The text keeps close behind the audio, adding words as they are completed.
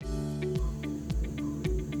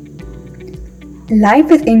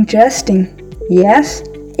Life is interesting. Yes,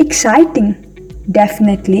 exciting.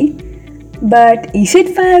 Definitely. But is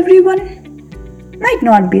it for everyone? Might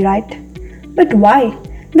not be right. But why?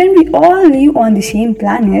 When we all live on the same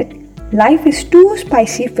planet, life is too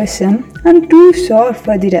spicy for some and too sour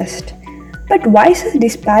for the rest. But why such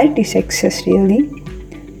disparities exist really?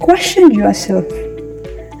 Question yourself.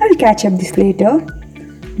 I will catch up this later.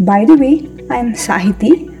 By the way, I am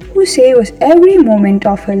Sahiti who savors every moment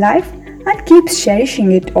of her life and keeps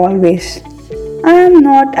cherishing it always. I am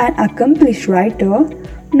not an accomplished writer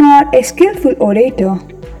nor a skillful orator.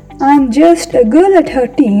 I am just a girl at her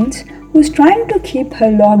teens who's trying to keep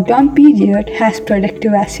her lockdown period as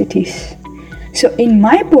productive as it is. So, in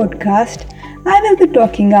my podcast, I will be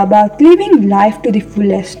talking about living life to the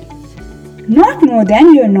fullest. Not more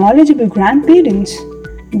than your knowledgeable grandparents,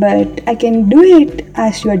 but I can do it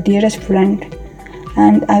as your dearest friend.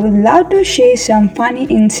 And I would love to share some funny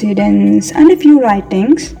incidents and a few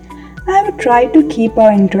writings. I would try to keep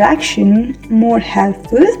our interaction more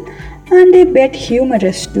helpful and a bit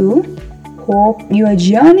humorous too. Hope your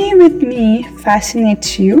journey with me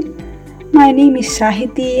fascinates you. My name is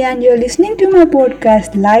Sahiti and you're listening to my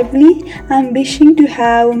podcast Lively. I'm wishing to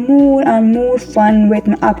have more and more fun with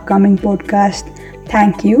my upcoming podcast.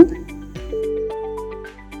 Thank you.